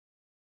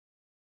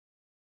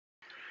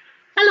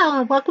Hello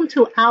and welcome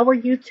to our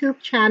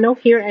YouTube channel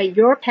here at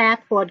Your Path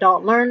for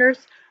Adult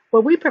Learners,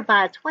 where we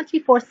provide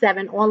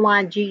 24/7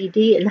 online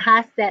GED and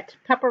HiSET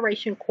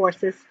preparation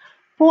courses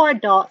for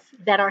adults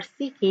that are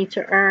seeking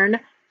to earn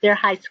their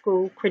high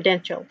school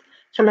credential.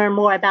 To learn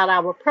more about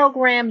our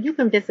program, you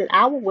can visit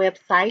our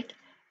website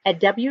at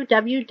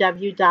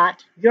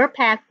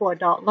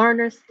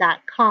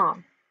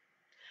www.yourpathforadultlearners.com.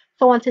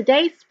 So on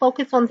today's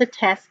Focus on the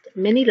Test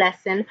mini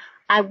lesson,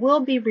 I will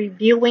be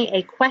reviewing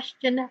a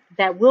question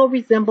that will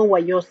resemble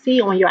what you'll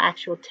see on your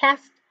actual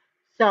test.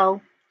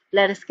 So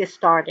let us get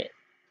started.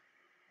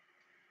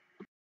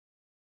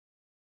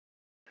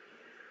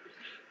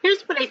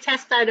 Here's what a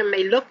test item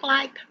may look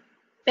like.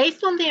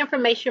 Based on the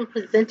information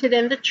presented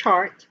in the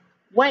chart,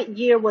 what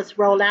year was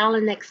Rhode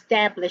Island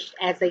established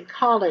as a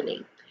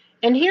colony?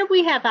 And here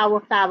we have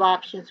our 5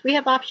 options. We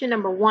have option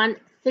number 1,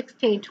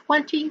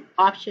 1620,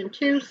 option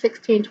 2,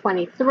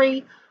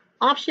 1623,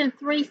 option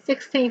 3,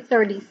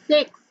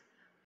 1636,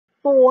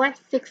 4,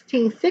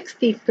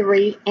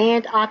 1663,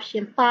 and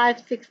option 5,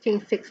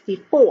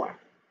 1664.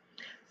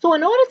 So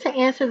in order to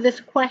answer this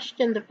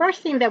question, the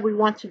first thing that we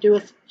want to do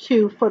is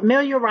to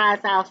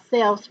familiarize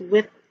ourselves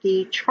with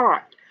the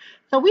chart.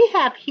 So we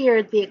have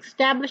here the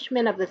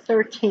establishment of the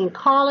 13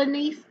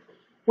 colonies.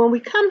 When we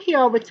come here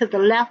over to the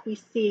left, we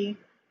see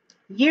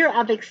year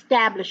of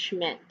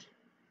establishment.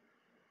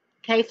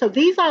 Okay, so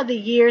these are the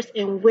years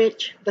in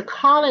which the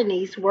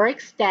colonies were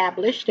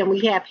established, and we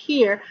have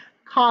here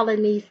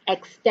colonies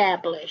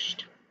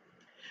established.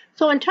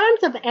 So in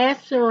terms of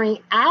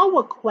answering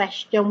our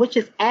question, which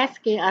is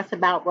asking us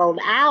about Rhode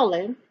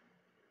Island,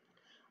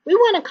 we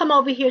want to come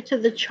over here to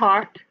the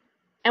chart,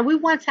 and we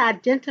want to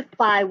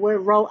identify where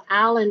Rhode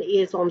Island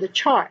is on the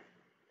chart.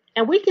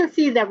 And we can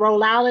see that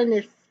Rhode Island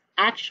is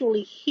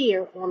actually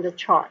here on the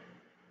chart.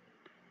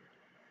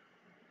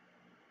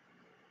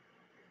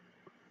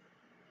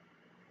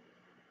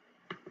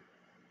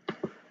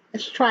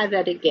 Let's try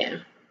that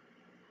again.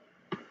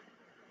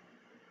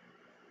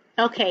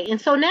 Okay, and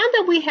so now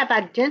that we have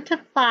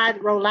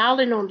identified Rhode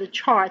Island on the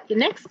chart, the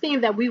next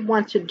thing that we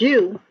want to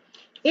do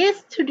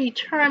is to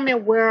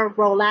determine where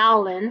Rhode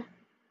Island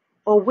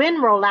or when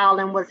Rhode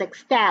Island was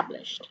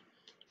established.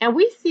 And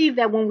we see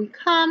that when we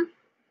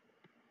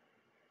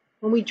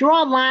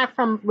draw a line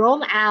from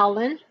Rhode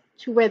Island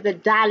to where the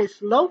dot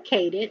is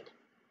located,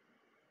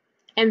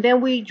 and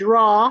then we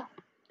draw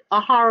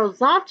a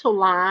horizontal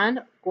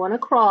line going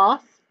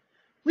across,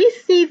 we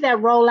see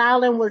that Rhode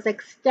Island was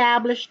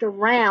established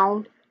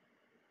around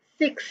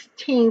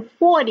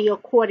 1640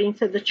 according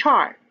to the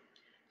chart.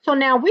 So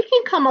now we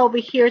can come over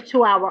here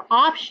to our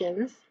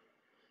options,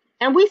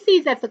 and we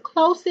see that the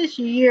closest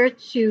year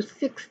to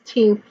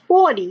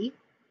 1640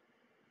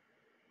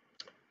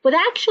 would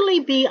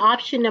actually be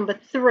option number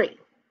 3.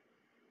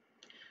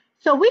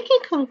 So we can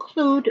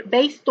conclude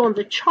based on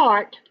the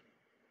chart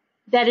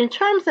that in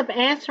terms of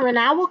answering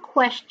our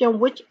question,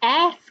 which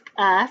asks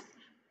us,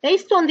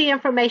 based on the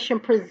information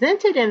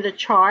presented in the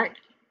chart,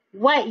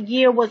 what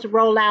year was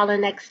Rhode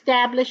Island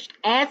established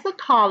as a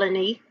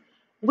colony,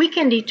 we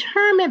can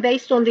determine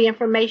based on the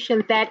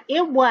information that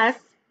it was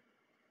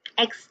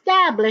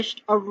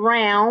established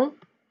around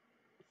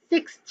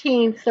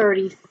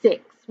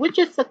 1636, which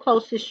is the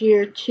closest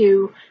year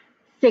to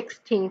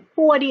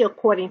 1640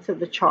 according to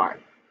the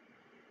chart.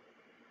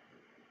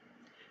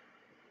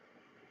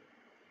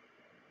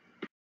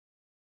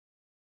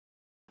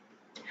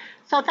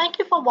 So thank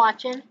you for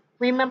watching.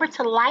 Remember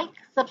to like,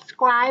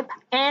 subscribe,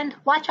 and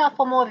watch out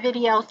for more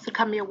videos to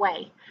come your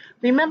way.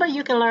 Remember,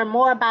 you can learn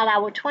more about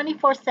our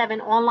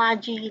 24/7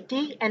 online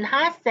GED and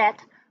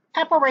HiSET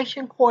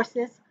preparation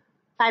courses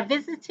by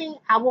visiting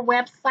our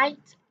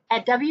website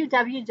at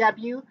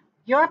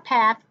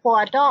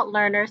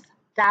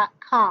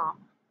www.yourpathforadultlearners.com.